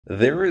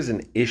There is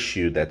an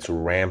issue that's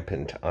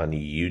rampant on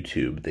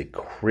YouTube, the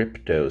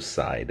crypto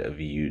side of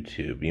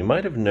YouTube. You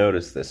might have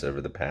noticed this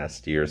over the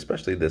past year,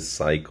 especially this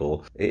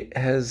cycle. It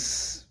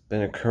has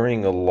been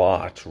occurring a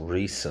lot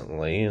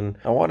recently, and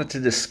I wanted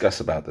to discuss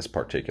about this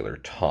particular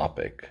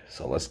topic.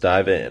 So let's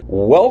dive in.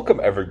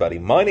 Welcome everybody.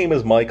 My name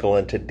is Michael,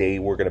 and today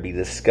we're going to be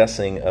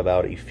discussing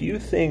about a few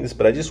things,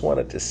 but I just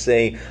wanted to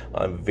say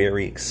I'm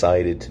very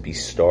excited to be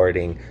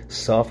starting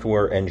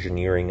software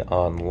engineering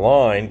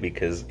online,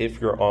 because if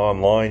you're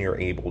online,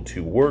 you're able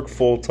to work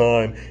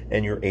full-time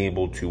and you're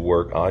able to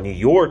work on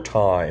your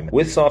time.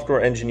 With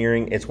software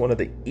engineering, it's one of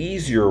the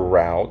easier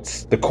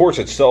routes. The course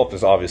itself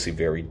is obviously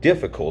very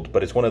difficult,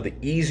 but it's one of the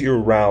easier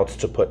routes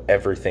to put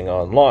everything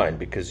online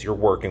because you're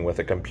working with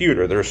a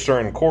computer. There are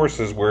certain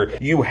courses where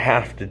you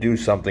have to do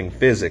something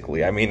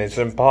physically. I mean, it's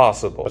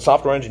impossible. But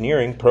software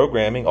engineering,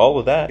 programming, all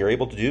of that, you're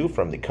able to do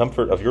from the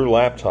comfort of your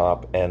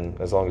laptop, and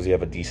as long as you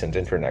have a decent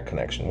internet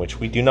connection, which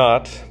we do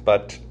not,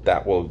 but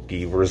that will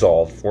be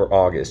resolved for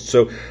August.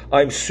 So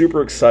I'm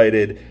super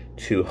excited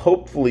to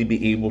hopefully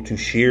be able to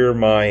share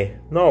my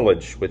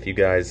knowledge with you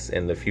guys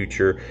in the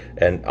future.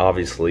 And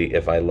obviously,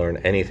 if I learn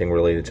anything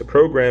related to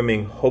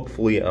programming,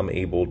 hopefully I'm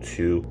able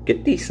to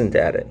get decent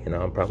at it. You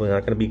know, I'm probably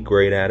not going to be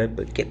great at it,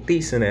 but get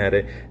decent at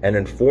it and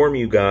inform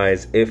you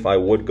guys if I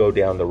would go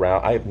down the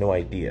route. I have no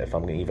idea if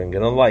I'm even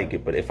going to like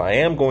it, but if I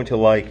am going to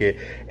like it,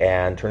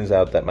 and turns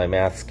out that my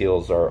math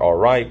skills are all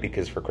right,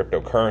 because for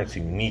cryptocurrency,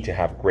 you need to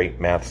have great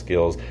math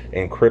skills.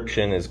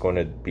 Encryption is going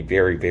to be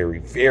very, very,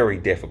 very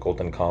difficult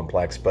and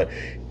complex, but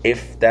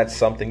if that's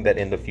something that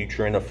in the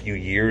future, in a few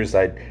years,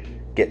 I'd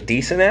get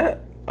decent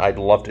at, I'd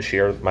love to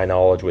share my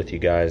knowledge with you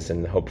guys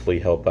and hopefully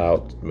help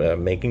out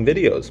making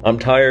videos. I'm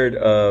tired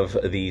of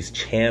these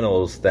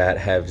channels that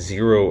have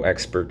zero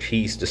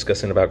expertise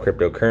discussing about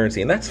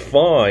cryptocurrency, and that's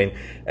fine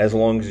as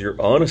long as you're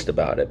honest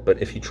about it.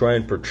 But if you try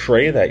and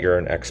portray that you're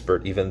an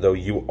expert, even though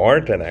you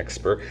aren't an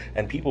expert,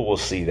 and people will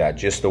see that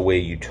just the way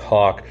you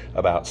talk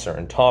about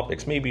certain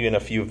topics. Maybe in a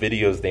few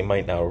videos they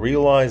might not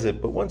realize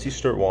it, but once you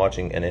start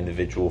watching an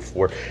individual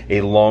for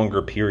a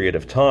longer period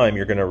of time,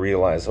 you're going to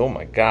realize, oh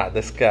my God,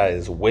 this guy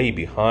is way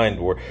behind,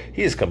 or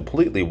he is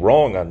completely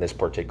wrong on this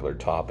particular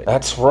topic.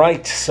 That's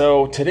right.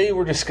 So today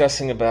we're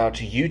discussing about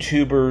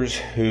YouTubers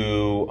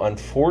who,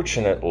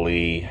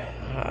 unfortunately,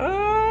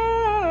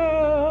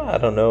 I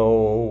don't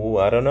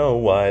know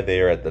why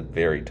they're at the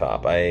very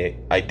top.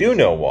 I do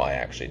know why,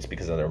 actually. It's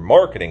because of their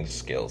marketing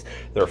skills.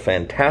 They're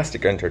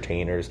fantastic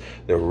entertainers.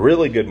 They're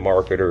really good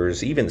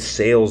marketers, even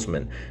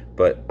salesmen.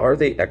 But are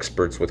they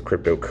experts with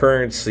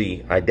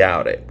cryptocurrency? I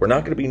doubt it. We're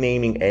not going to be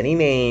naming any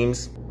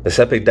names. This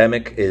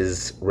epidemic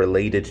is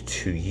related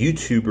to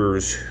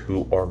YouTubers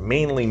who are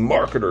mainly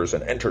marketers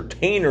and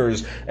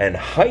entertainers and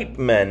hype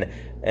men,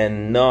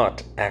 and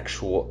not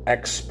actual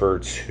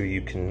experts who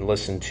you can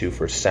listen to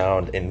for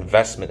sound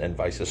investment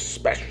advice,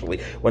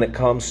 especially when it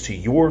comes to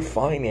your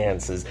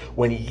finances.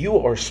 When you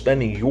are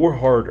spending your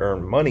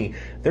hard-earned money,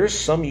 there's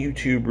some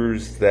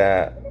YouTubers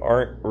that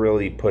aren't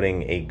really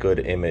putting a good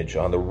image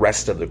on the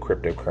rest of the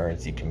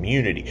cryptocurrency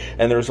community.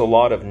 And there's a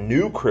lot of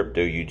new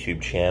crypto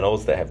YouTube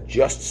channels that have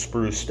just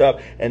spruced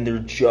up, and they're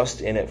just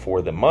in it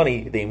for the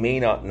money. They may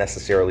not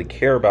necessarily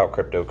care about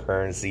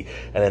cryptocurrency,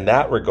 and in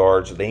that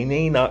regards, they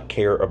may not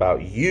care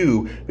about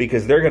you,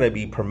 because they're going to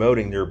be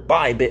promoting their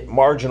Bybit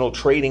marginal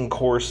trading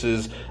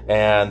courses,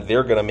 and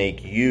they're going to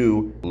make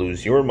you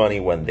lose your money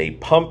when they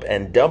pump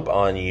and dump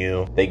on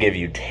you. They give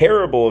you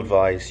terrible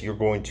advice. You're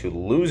going to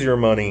lose your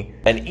money.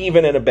 And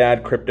even in a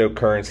bad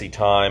cryptocurrency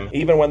time,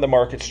 even when the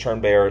markets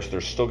turn bearish, they're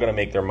still going to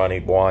make their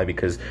money. Why?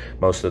 Because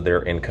most of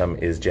their income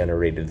is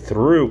generated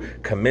through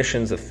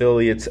commissions,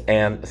 affiliates,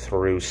 and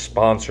through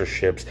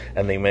sponsorships,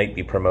 and they might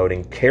be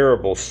promoting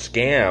terrible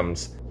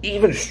scams,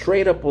 even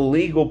straight up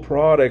illegal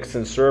products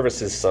and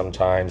services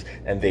sometimes,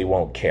 and they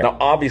won't care. Now,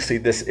 obviously,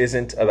 this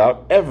isn't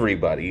about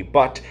everybody,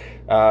 but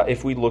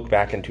if we look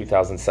back in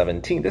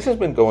 2017, this has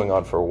been going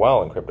on for a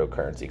while in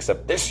cryptocurrency,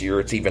 except this year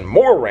it's even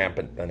more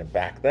rampant than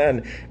back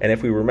then. And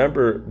if we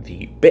remember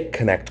the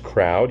BitConnect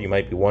crowd, you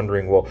might be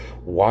wondering, well,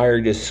 why are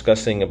you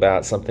discussing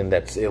about something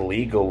that's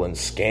illegal and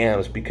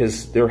scams?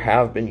 Because there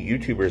have been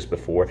YouTubers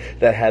before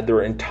that had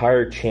their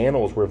entire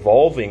channels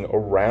revolving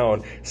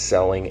around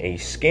selling a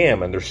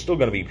scam, and there's still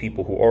going to be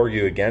people who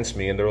argue against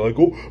me, and they're like,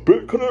 oh,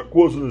 BitConnect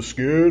wasn't a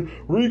scam,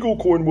 Regal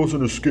Coin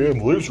wasn't a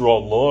scam, Laser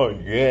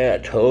Online, yeah,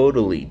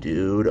 totally,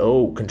 dude.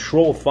 Oh,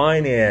 Control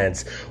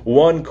Finance,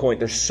 OneCoin.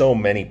 There's so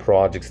many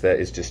projects that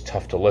it's just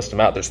tough to list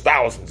them out. There's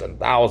thousands and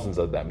thousands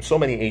of them, so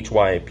many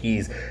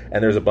HYPs,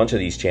 and there's a bunch of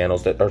these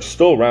channels that are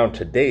still around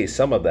today,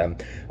 some of them.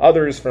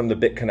 Others from the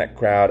BitConnect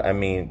crowd, I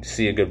mean,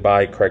 see a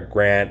goodbye, Craig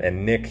Grant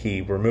and Nick. He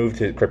removed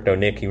his, Crypto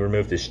Nick, he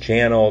removed his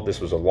channel.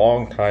 This was a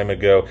long time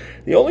ago.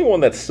 The only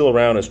one that's still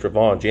around is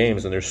Trevon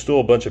James, and there's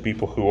still a bunch of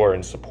people who are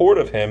in support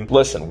of him.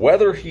 Listen,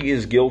 whether he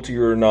is guilty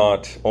or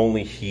not,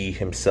 only he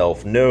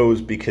himself knows,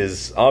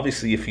 because obviously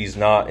if he's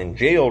not in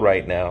jail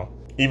right now,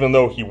 Even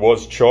though he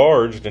was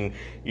charged and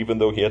even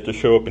though he had to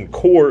show up in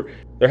court,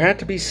 there had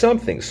to be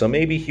something. So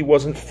maybe he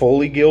wasn't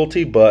fully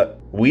guilty, but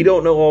we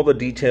don't know all the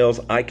details.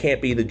 I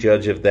can't be the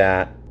judge of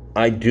that.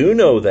 I do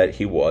know that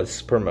he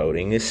was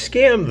promoting a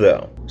scam,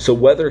 though. So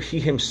whether he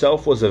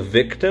himself was a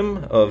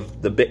victim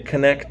of the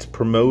BitConnect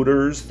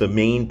promoters, the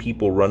main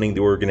people running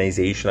the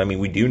organization, I mean,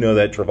 we do know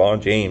that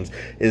Trevon James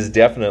is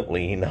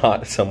definitely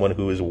not someone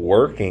who is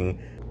working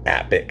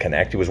at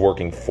BitConnect. He was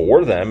working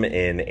for them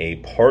in a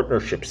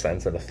partnership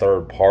sense, in a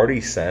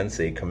third-party sense,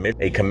 a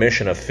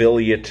commission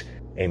affiliate,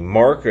 a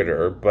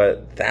marketer,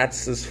 but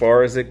that's as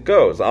far as it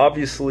goes.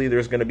 Obviously,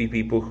 there's going to be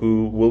people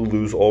who will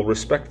lose all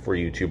respect for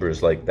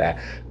YouTubers like that,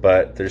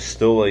 but there's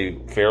still a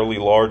fairly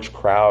large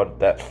crowd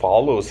that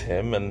follows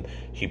him, and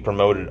he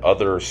promoted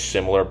other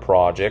similar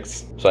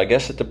projects. So I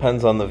guess it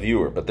depends on the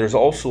viewer, but there's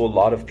also a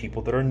lot of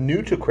people that are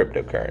new to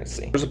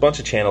cryptocurrency. There's a bunch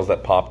of channels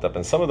that popped up,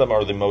 and some of them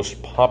are the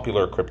most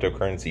popular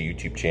cryptocurrency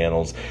YouTube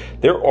channels.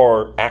 There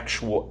are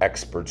actual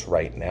experts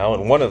right now,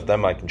 and one of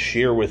them I can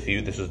share with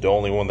you. This is the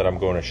only one that I'm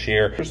going to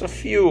share. There's a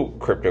few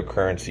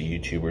cryptocurrency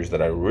YouTubers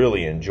that I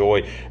really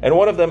enjoy, and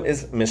one of them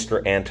is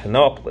Mr.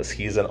 Antonopoulos.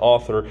 He's an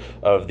author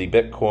of the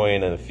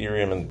Bitcoin and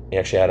Ethereum, and he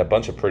actually had a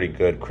bunch of pretty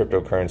good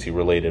cryptocurrency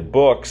related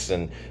books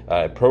and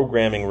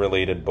programming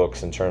related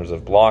books in terms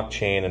of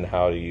blockchain and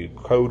how you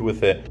code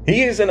with it.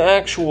 He is an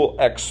actual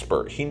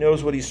expert. He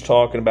knows what he's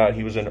talking about.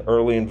 He was an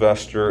early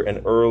investor,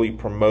 an early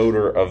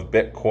promoter of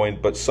Bitcoin,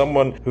 but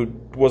someone who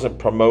wasn't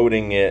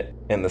promoting it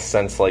in the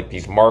sense like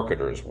these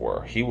marketers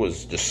were. He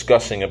was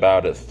discussing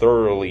about it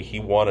thoroughly. He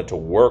wanted to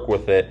work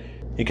with it.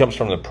 He comes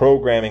from the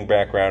programming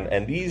background,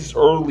 and these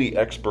early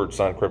experts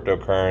on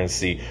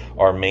cryptocurrency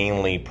are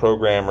mainly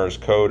programmers,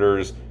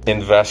 coders,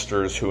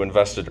 investors who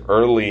invested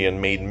early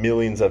and made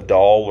millions of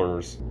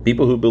dollars,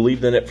 people who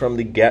believed in it from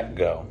the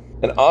get-go.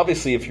 And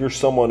obviously, if you're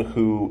someone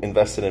who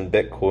invested in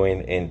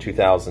Bitcoin in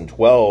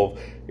 2012,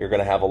 you're going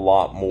to have a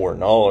lot more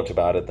knowledge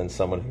about it than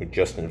someone who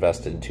just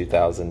invested in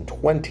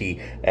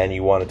 2020 and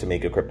you wanted to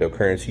make a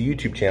cryptocurrency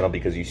YouTube channel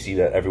because you see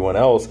that everyone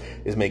else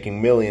is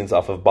making millions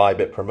off of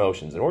Bybit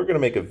promotions. And we're going to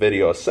make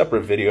a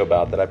separate video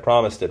about that. I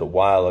promised it a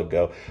while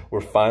ago.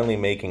 We're finally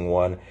making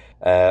one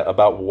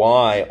about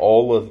why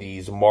all of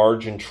these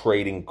margin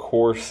trading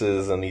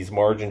courses and these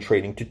margin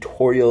trading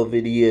tutorial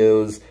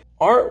videos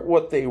aren't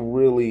what they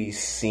really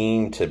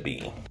seem to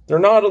be. They're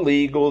not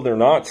illegal, they're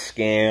not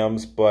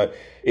scams, but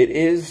it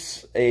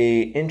is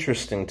a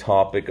interesting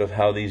topic of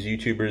how these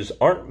YouTubers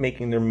aren't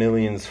making their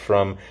millions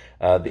from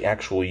the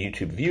actual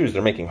YouTube views.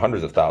 They're making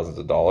hundreds of thousands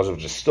of dollars,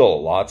 which is still a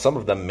lot. Some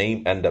of them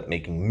may end up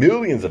making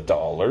millions of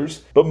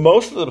dollars, but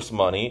most of this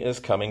money is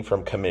coming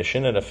from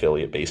commission and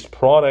affiliate-based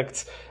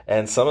products.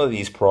 And some of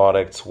these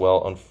products,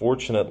 well,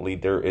 unfortunately,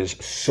 there is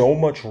so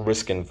much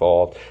risk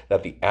involved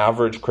that the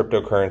average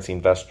cryptocurrency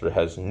investor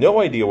has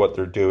no idea what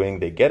they're doing.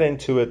 They get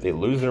into it, they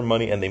lose their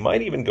money, and they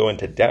might even go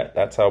into debt.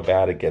 That's how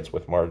bad it gets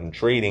with margin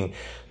trading.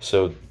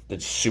 So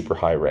it's super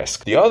high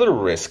risk. The other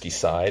risky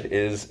side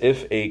is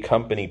if a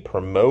company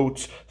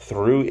promotes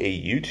through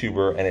a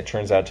YouTuber and it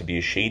turns out to be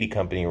a shady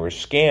company or a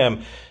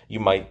scam, you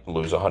might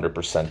lose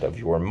 100% of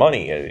your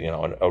money. You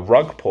know, a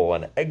rug pull,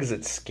 an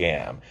exit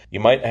scam. You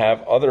might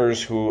have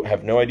others who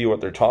have no idea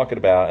what they're talking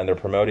about and they're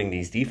promoting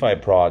these DeFi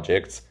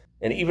projects.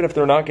 And even if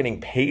they're not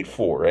getting paid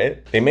for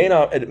it, they may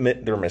not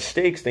admit their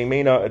mistakes. They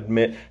may not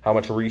admit how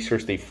much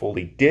research they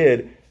fully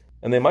did.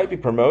 And they might be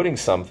promoting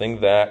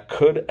something that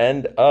could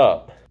end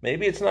up,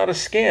 maybe it's not a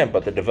scam,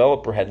 but the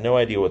developer had no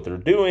idea what they're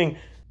doing.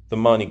 The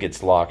money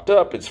gets locked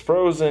up, it's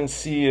frozen,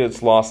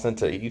 it's lost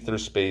into ether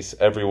space.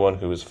 Everyone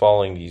who is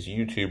following these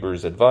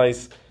YouTubers'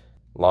 advice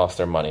lost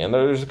their money. And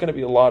there's going to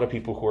be a lot of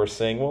people who are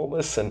saying, well,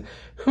 listen,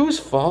 who's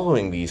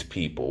following these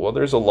people? Well,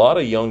 there's a lot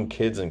of young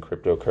kids in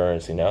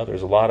cryptocurrency now.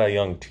 There's a lot of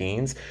young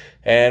teens.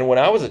 And when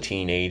I was a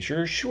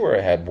teenager, sure,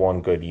 I had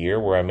one good year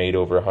where I made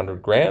over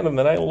 100 grand, and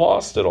then I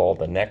lost it all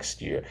the next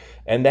year.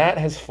 And that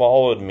has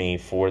followed me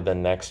for the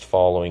next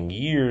following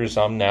years.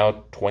 I'm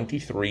now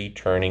 23,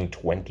 turning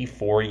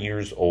 24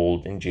 years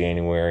old in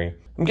January.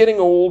 I'm getting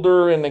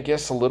older and I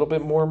guess a little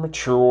bit more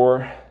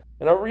mature.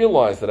 And I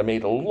realized that I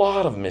made a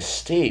lot of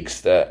mistakes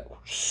that were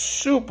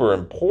super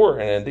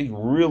important, and they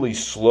really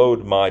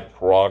slowed my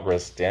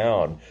progress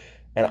down.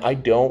 And I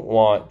don't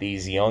want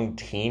these young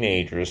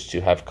teenagers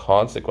to have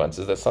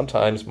consequences that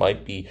sometimes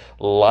might be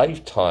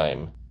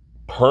lifetime,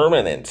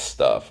 permanent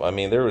stuff. I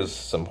mean, there was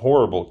some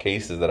horrible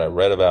cases that I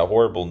read about,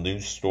 horrible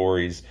news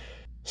stories.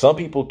 Some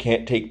people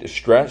can't take the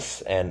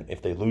stress, and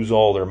if they lose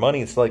all their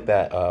money, it's like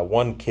that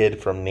one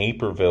kid from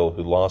Naperville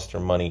who lost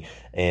their money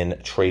in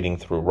trading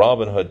through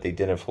Robinhood. They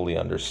didn't fully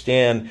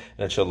understand,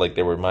 and it showed like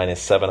they were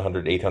minus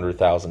 $700,000,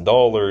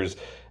 $800,000,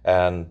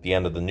 and the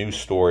end of the news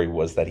story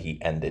was that he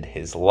ended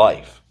his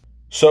life.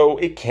 So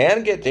it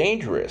can get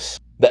dangerous.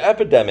 The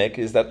epidemic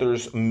is that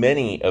there's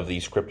many of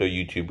these crypto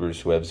YouTubers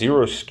who have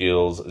zero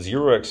skills,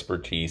 zero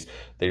expertise.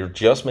 They're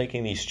just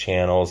making these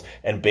channels,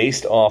 and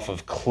based off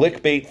of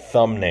clickbait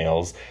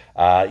thumbnails,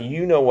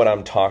 you know what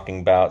I'm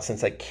talking about.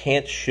 Since I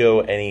can't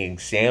show any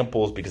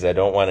examples because I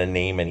don't want to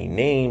name any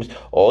names,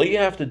 all you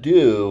have to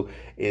do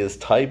is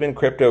type in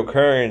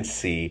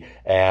cryptocurrency,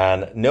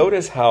 and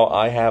notice how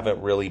I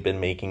haven't really been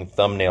making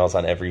thumbnails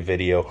on every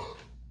video.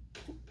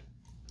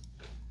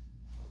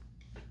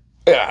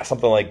 Yeah,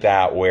 something like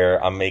that,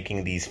 where I'm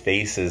making these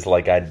faces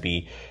like I'd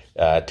be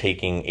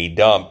taking a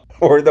dump,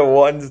 or the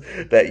ones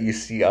that you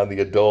see on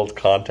the adult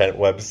content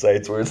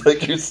websites where it's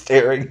like you're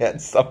staring at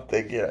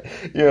something, you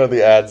know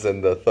the ads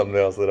and the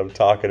thumbnails that I'm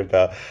talking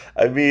about.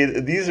 I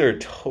mean, these are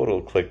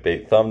total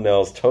clickbait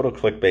thumbnails, total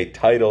clickbait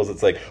titles.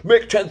 It's like,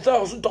 make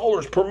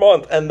 $10,000 per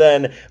month, and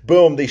then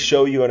boom, they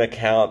show you an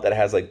account that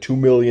has like $2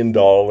 million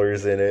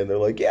in it, and they're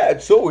like, yeah,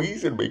 it's so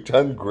easy to make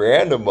 10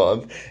 grand a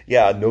month.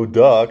 Yeah, no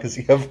duh, because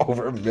you have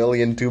over $1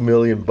 million, $2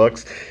 million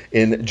bucks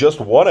in just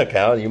one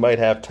account. You might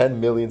have 10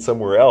 million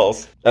somewhere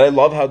else. And I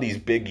love how these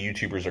big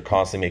YouTubers are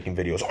constantly making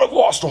videos. I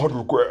lost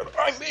 100 grand.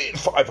 I made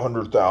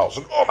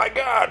 500,000. Oh my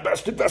God,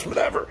 best investment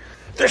ever.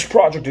 This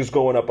project is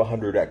going up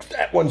 100x.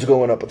 That one's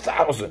going up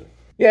 1,000.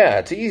 Yeah,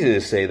 it's easy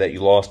to say that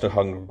you lost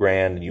 100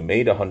 grand and you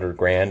made 100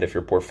 grand if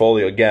your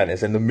portfolio, again,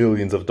 is in the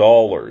millions of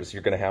dollars.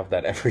 You're going to have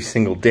that every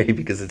single day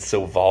because it's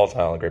so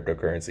volatile in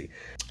cryptocurrency.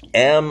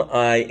 Am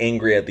I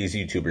angry at these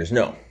YouTubers?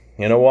 No.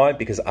 You know why?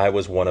 Because I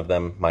was one of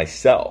them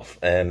myself.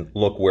 And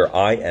look where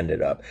I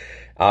ended up.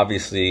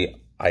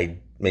 Obviously, I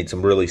made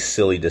some really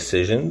silly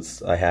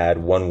decisions. I had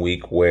 1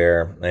 week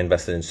where I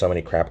invested in so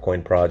many crap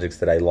coin projects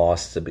that I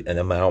lost an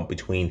amount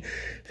between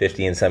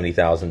 $50,000 and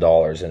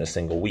 $70,000 in a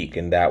single week,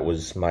 and that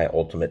was my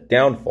ultimate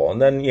downfall. And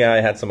then, yeah,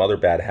 I had some other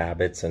bad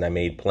habits, and I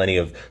made plenty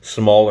of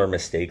smaller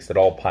mistakes that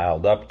all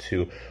piled up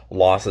to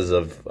losses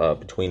of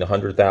between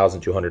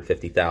 $100,000 to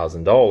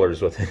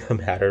 $150,000 within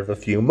a matter of a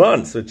few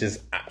months, which is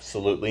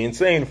absolutely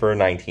insane for a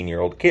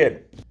 19-year-old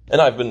kid. And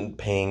I've been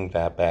paying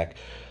that back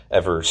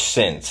ever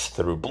since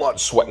through blood,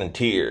 sweat, and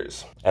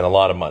tears. And a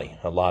lot of money.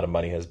 A lot of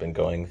money has been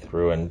going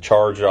through, and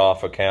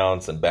charge-off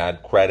accounts and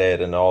bad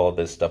credit and all of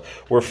this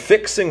stuff. We're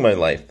fixing my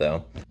life,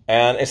 though.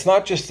 And it's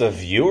not just the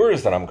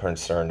viewers that I'm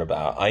concerned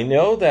about. I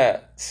know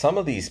that some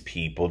of these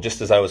people,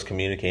 just as I was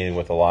communicating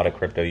with a lot of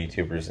crypto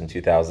YouTubers in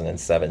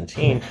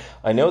 2017,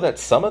 I know that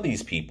some of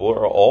these people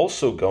are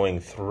also going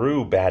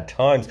through bad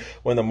times.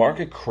 When the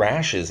market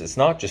crashes, it's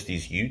not just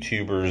these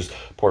YouTubers'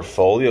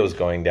 portfolios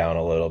going down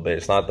a little bit.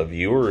 It's not the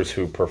viewers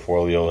whose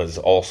portfolio has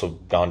also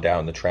gone down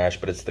in the trash,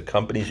 but it's the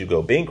companies who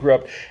go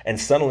bankrupt, and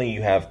suddenly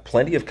you have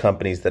plenty of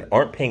companies that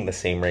aren't paying the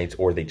same rates,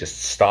 or they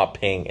just stop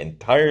paying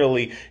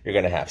entirely. You're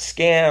going to have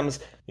scams.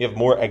 You have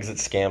more exit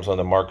scams when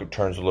the market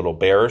turns a little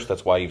bearish.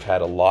 That's why you've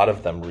had a lot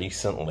of them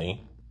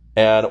recently.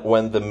 And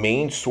when the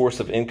main source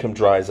of income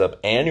dries up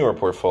and your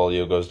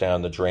portfolio goes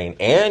down the drain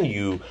and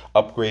you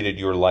upgraded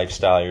your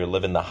lifestyle, you're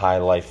living the high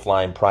life,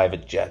 flying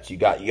private jets, you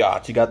got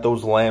yachts, you got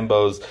those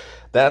Lambos,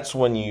 that's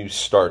when you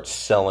start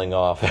selling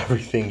off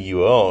everything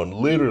you own,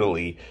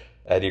 literally.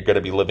 And you're going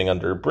to be living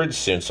under a bridge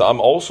soon. So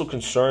I'm also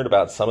concerned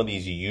about some of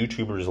these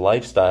YouTubers'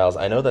 lifestyles.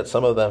 I know that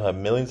some of them have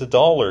millions of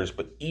dollars,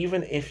 but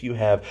even if you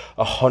have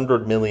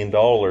 $100 million,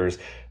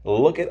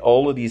 look at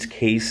all of these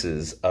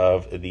cases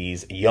of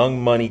these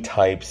young money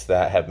types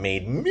that have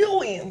made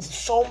millions,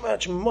 so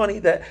much money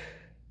that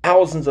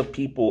thousands of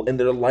people in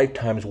their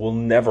lifetimes will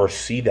never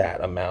see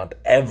that amount,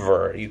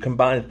 ever. You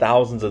combine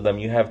thousands of them,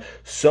 you have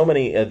so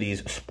many of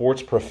these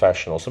sports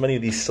professionals, so many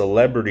of these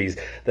celebrities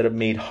that have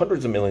made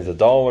hundreds of millions of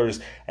dollars,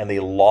 and they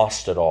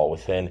lost it all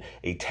within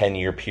a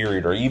 10-year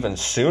period or even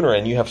sooner.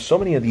 And you have so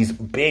many of these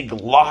big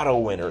lotto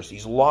winners,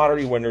 these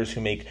lottery winners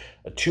who make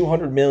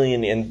 $200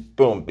 million, and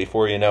boom,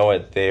 before you know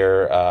it,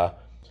 they're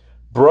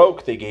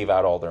broke. They gave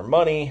out all their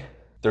money.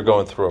 They're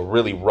going through a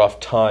really rough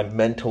time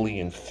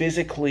mentally and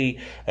physically,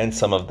 and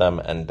some of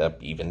them end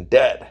up even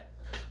dead.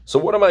 So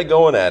what am I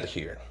going at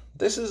here?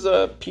 This is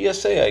a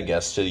PSA, I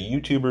guess, to the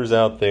YouTubers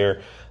out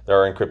there that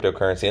are in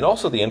cryptocurrency, and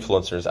also the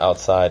influencers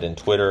outside in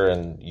Twitter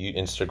and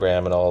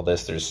Instagram and all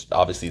this. There's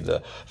obviously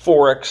the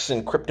Forex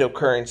and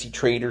cryptocurrency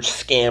traders,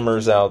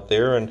 scammers out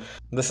there, and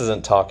this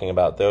isn't talking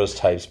about those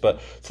types, but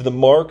to the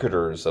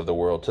marketers of the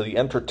world, to the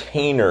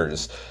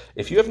entertainers.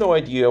 If you have no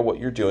idea what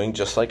you're doing,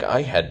 just like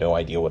I had no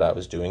idea what I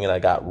was doing, and I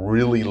got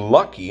really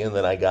lucky, and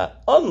then I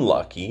got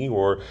unlucky,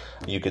 or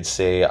you could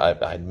say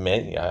I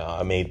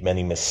made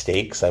many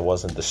mistakes. I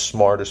wasn't the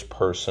smartest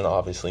person,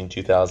 obviously, in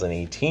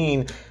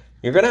 2018.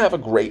 You're going to have a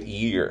great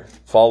year,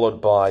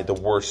 followed by the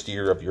worst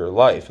year of your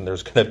life. And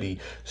there's going to be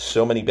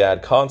so many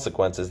bad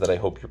consequences that I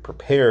hope you're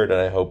prepared,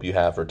 and I hope you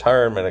have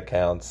retirement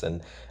accounts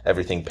and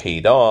everything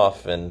paid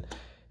off, and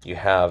you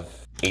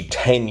have a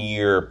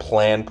 10-year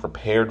plan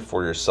prepared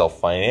for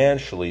yourself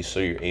financially so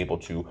you're able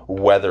to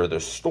weather the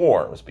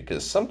storms.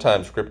 Because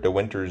sometimes crypto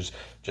winters,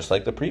 just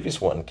like the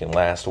previous one, can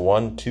last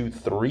 1, 2,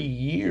 3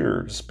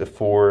 years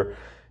before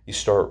you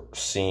start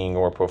seeing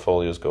your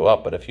portfolios go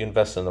up. But if you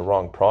invest in the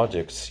wrong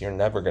projects, you're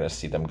never going to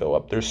see them go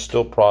up. There's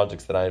still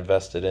projects that I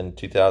invested in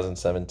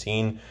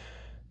 2017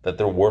 that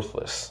they're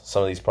worthless.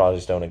 Some of these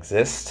projects don't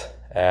exist.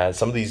 And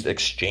some of these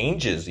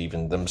exchanges,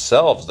 even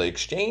themselves, the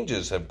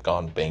exchanges have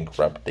gone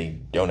bankrupt. They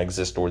don't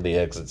exist, or they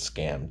exit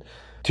scammed.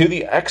 To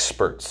the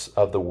experts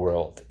of the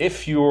world,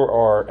 if you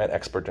are an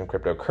expert in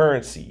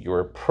cryptocurrency, you're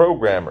a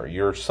programmer,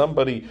 you're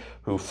somebody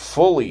who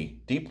fully,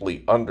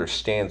 deeply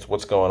understands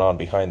what's going on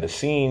behind the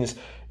scenes,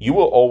 you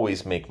will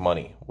always make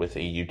money with a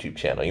YouTube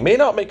channel. You may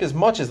not make as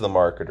much as the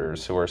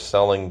marketers who are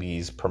selling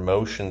these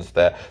promotions,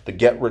 that the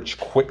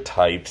get-rich-quick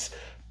types,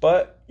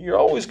 but you're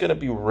always going to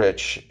be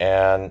rich,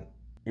 and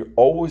you're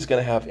always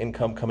going to have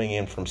income coming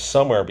in from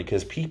somewhere,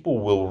 because people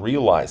will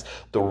realize,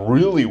 the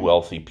really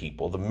wealthy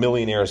people, the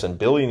millionaires and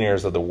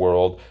billionaires of the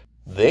world,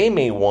 they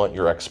may want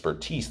your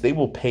expertise. They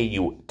will pay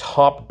you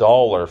top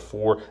dollar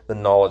for the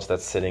knowledge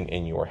that's sitting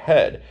in your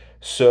head.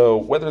 So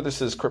whether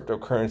this is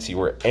cryptocurrency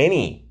or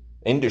any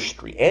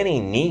industry, any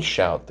niche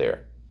out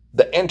there,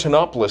 the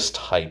Antonopoulos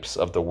types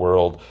of the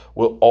world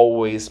will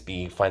always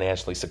be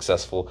financially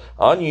successful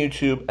on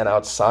YouTube and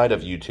outside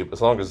of YouTube,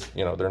 as long as,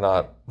 they're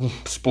not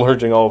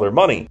splurging all their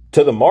money.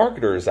 To the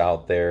marketers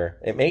out there,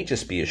 it may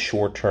just be a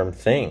short-term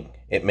thing.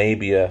 It may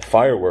be a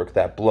firework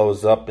that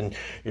blows up and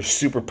you're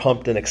super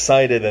pumped and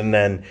excited, and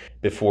then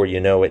before you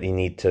know it, you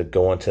need to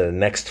go on to the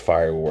next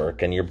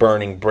firework, and you're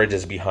burning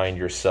bridges behind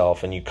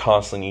yourself, and you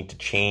constantly need to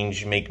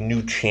change, make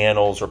new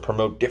channels or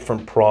promote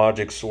different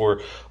projects,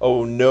 or,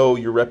 oh no,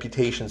 your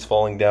reputation's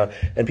falling down,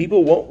 and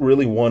people won't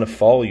really want to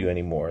follow you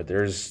anymore.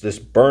 There's this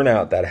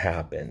burnout that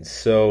happens.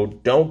 So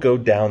don't go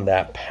down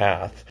that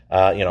path.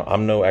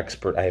 I'm no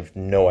expert. I have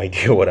no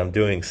idea what I'm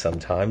doing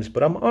sometimes,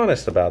 but I'm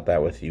honest about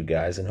that with you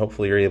guys, and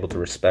hopefully you're able to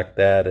respect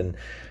that, and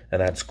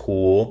that's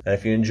cool. And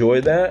if you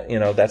enjoyed that,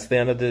 that's the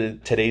end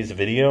of today's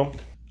video.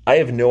 I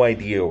have no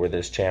idea where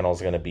this channel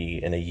is going to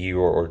be in a year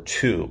or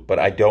two, but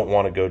I don't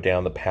want to go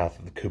down the path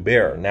of the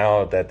Kuber.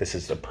 Now that this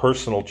is a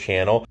personal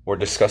channel, we're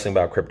discussing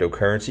about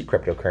cryptocurrency.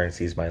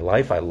 Cryptocurrency is my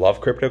life. I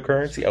love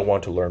cryptocurrency. I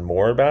want to learn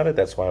more about it.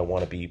 That's why I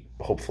want to be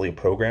hopefully a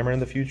programmer in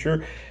the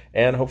future,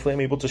 and hopefully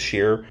I'm able to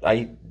share.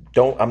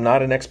 I'm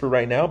not an expert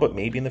right now, but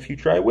maybe in the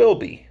future I will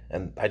be,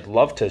 and I'd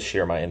love to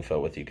share my info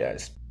with you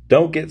guys.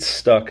 Don't get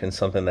stuck in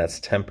something that's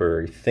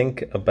temporary.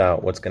 Think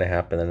about what's going to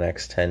happen in the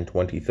next 10,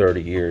 20,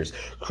 30 years.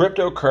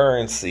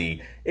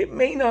 Cryptocurrency, it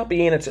may not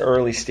be in its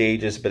early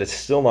stages, but it's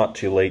still not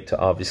too late to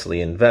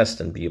obviously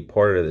invest and be a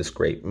part of this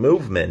great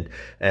movement.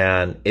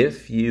 And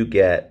if you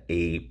get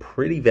a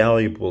pretty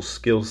valuable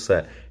skill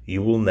set,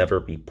 you will never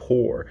be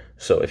poor.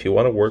 So if you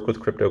want to work with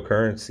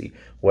cryptocurrency,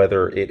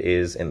 whether it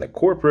is in the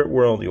corporate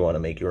world, you want to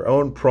make your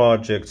own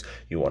projects,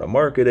 you want to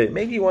market it,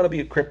 maybe you want to be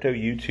a crypto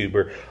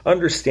YouTuber,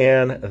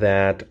 understand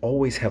that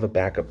always have a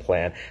backup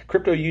plan.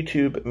 Crypto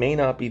YouTube may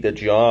not be the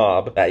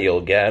job that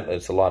you'll get.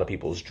 It's a lot of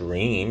people's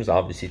dreams,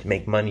 obviously, to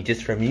make money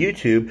just from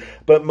YouTube,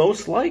 but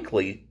most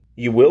likely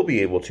you will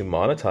be able to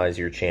monetize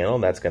your channel,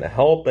 and that's going to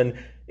help. And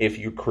if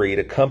you create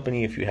a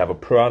company, if you have a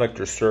product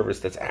or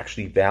service that's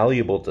actually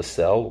valuable to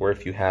sell, or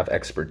if you have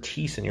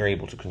expertise and you're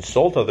able to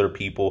consult other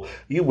people,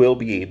 you will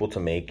be able to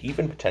make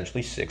even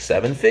potentially 6,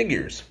 7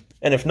 figures.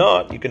 And if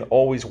not, you can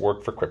always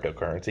work for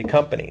cryptocurrency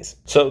companies.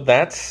 So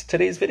that's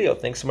today's video.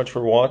 Thanks so much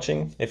for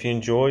watching. If you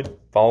enjoyed,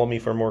 follow me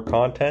for more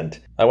content.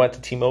 I went to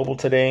T-Mobile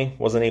today,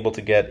 wasn't able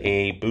to get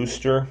a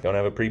booster, don't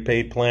have a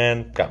prepaid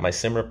plan, got my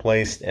SIM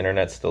replaced,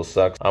 internet still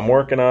sucks. I'm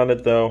working on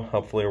it though.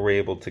 Hopefully we're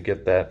able to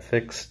get that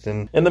fixed.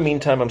 And in the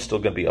meantime, I'm still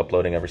going to be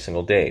uploading every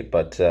single day.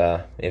 But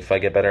if I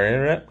get better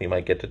internet, we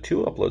might get to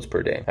 2 uploads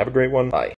per day. Have a great one. Bye.